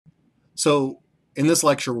So in this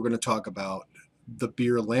lecture, we're going to talk about the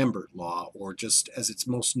Beer-Lambert law, or just as it's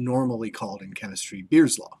most normally called in chemistry,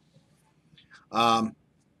 Beer's law. Um,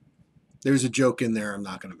 there's a joke in there. I'm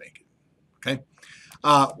not going to make it. Okay.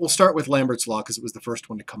 We'll start with Lambert's law because it was the first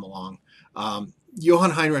one to come along.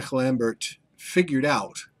 Johann Heinrich Lambert figured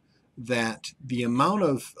out that the amount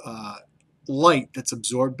of light that's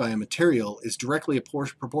absorbed by a material is directly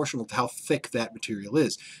proportional to how thick that material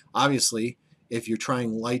is. Obviously, if you're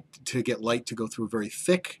trying to get light to go through a very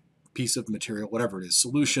thick piece of material, whatever it is,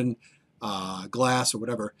 solution, glass, or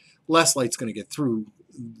whatever, less light's going to get through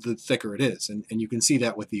the thicker it is. And you can see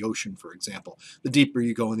that with the ocean, for example. The deeper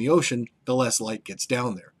you go in the ocean, the less light gets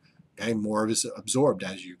down there. Okay? More of it is absorbed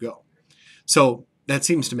as you go. So that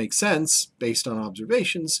seems to make sense based on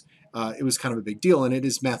observations. It was kind of a big deal, and it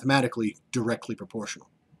is mathematically directly proportional.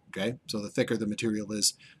 Okay, so the thicker the material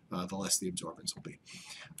is, the less the absorbance will be.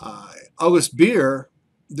 August Beer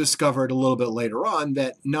discovered a little bit later on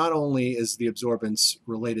that not only is the absorbance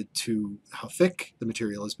related to how thick the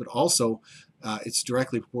material is, but also it's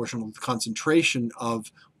directly proportional to the concentration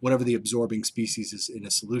of whatever the absorbing species is in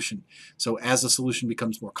a solution. So as a solution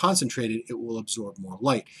becomes more concentrated, it will absorb more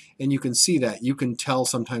light. And you can see that. You can tell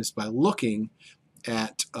sometimes by looking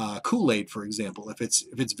at Kool-Aid, for example. If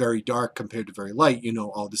it's very dark compared to very light, you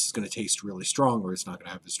know, oh, this is going to taste really strong, or it's not going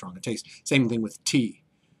to have as strong a taste. Same thing with tea,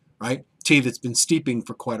 right? Tea that's been steeping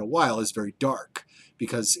for quite a while is very dark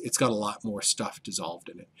because it's got a lot more stuff dissolved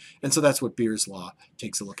in it. And so that's what Beer's law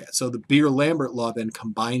takes a look at. So the Beer-Lambert law then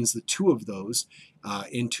combines the two of those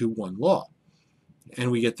into one law.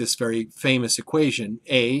 And we get this very famous equation,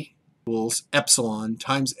 A equals epsilon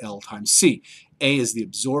times L times C. A is the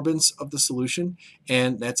absorbance of the solution,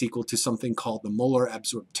 and that's equal to something called the molar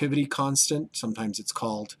absorptivity constant. Sometimes it's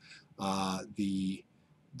called the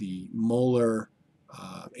molar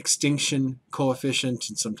extinction coefficient,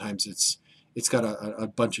 and sometimes it's got a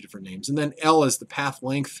bunch of different names. And then L is the path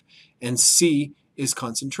length, and C is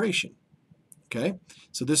concentration. Okay,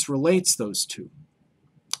 so this relates those two.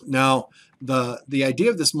 Now, the idea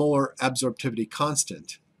of this molar absorptivity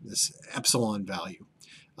constant, this epsilon value,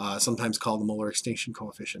 sometimes called the molar extinction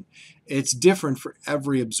coefficient, it's different for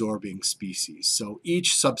every absorbing species. So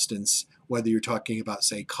each substance, whether you're talking about,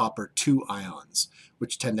 say, copper 2 ions,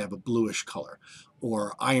 which tend to have a bluish color,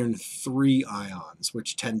 or iron 3 ions,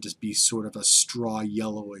 which tend to be sort of a straw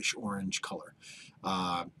yellowish orange color,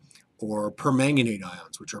 or permanganate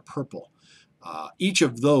ions, which are purple. Each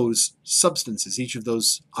of those substances, each of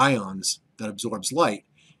those ions that absorbs light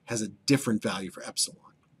has a different value for epsilon.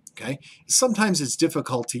 Okay? Sometimes it's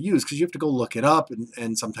difficult to use because you have to go look it up,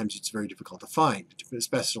 and sometimes it's very difficult to find,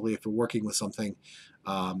 especially if you're working with something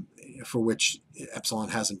for which epsilon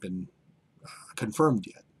hasn't been confirmed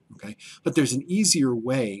yet. Okay? But there's an easier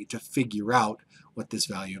way to figure out what this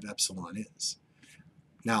value of epsilon is.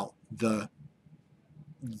 Now, the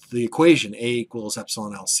equation A equals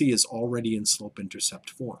epsilon LC is already in slope-intercept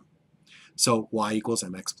form. So y equals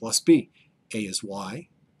mx plus b. A is y,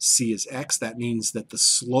 c is x. That means that the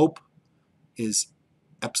slope is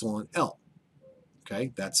epsilon L.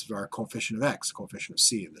 Okay, that's our coefficient of x, coefficient of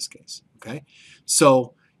c in this case. Okay,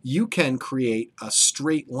 so you can create a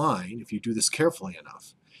straight line, if you do this carefully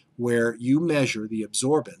enough, where you measure the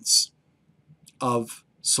absorbance of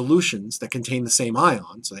solutions that contain the same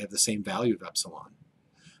ion, so they have the same value of epsilon,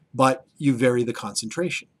 but you vary the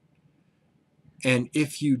concentration. And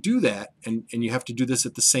if you do that, and you have to do this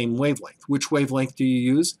at the same wavelength, which wavelength do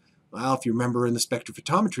you use? Well, if you remember in the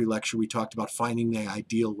spectrophotometry lecture, we talked about finding the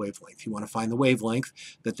ideal wavelength. You want to find the wavelength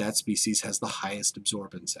that species has the highest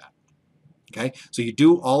absorbance at. Okay, so you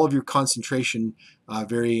do all of your concentration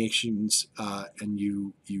variations, and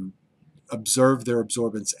you observe their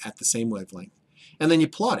absorbance at the same wavelength, and then you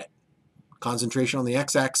plot it. Concentration on the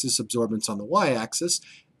x-axis, absorbance on the y-axis,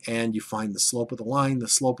 and you find the slope of the line. The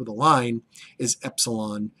slope of the line is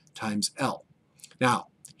epsilon times L. Now,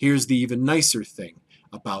 here's the even nicer thing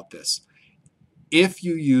about this. If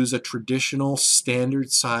you use a traditional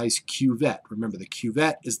standard size cuvette, remember the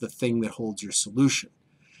cuvette is the thing that holds your solution.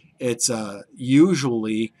 It's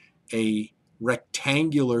usually a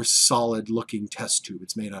rectangular solid looking test tube.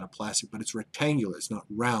 It's made out of plastic, but it's rectangular. It's not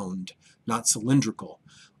round, not cylindrical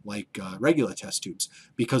like regular test tubes,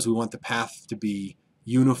 because we want the path to be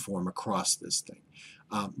uniform across this thing.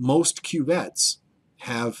 Most cuvettes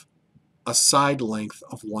have a side length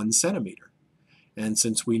of 1 centimeter. And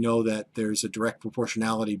since we know that there's a direct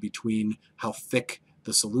proportionality between how thick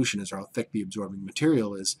the solution is, or how thick the absorbing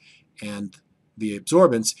material is, and the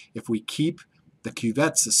absorbance, if we keep the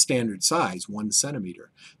cuvettes a standard size, 1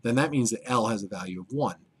 centimeter, then that means that L has a value of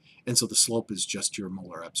 1. And so the slope is just your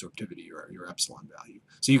molar absorptivity, your epsilon value.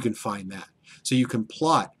 So you can find that. So you can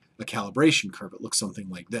plot a calibration curve. It looks something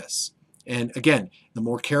like this. And again, the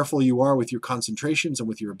more careful you are with your concentrations and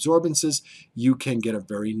with your absorbances, you can get a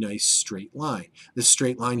very nice straight line. This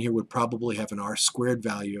straight line here would probably have an R-squared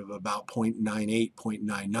value of about 0.98,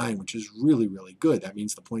 0.99, which is really, really good. That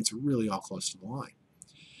means the points are really all close to the line.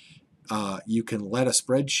 You can let a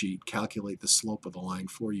spreadsheet calculate the slope of the line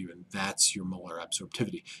for you, and that's your molar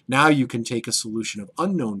absorptivity. Now you can take a solution of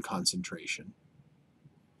unknown concentration,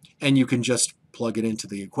 and you can just plug it into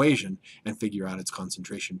the equation and figure out its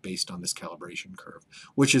concentration based on this calibration curve,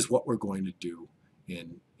 which is what we're going to do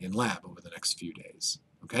in lab over the next few days.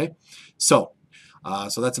 Okay, so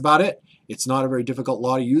that's about it. It's not a very difficult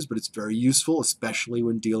law to use, but it's very useful, especially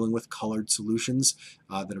when dealing with colored solutions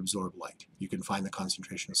that absorb light. You can find the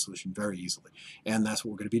concentration of solution very easily, and that's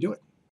what we're going to be doing.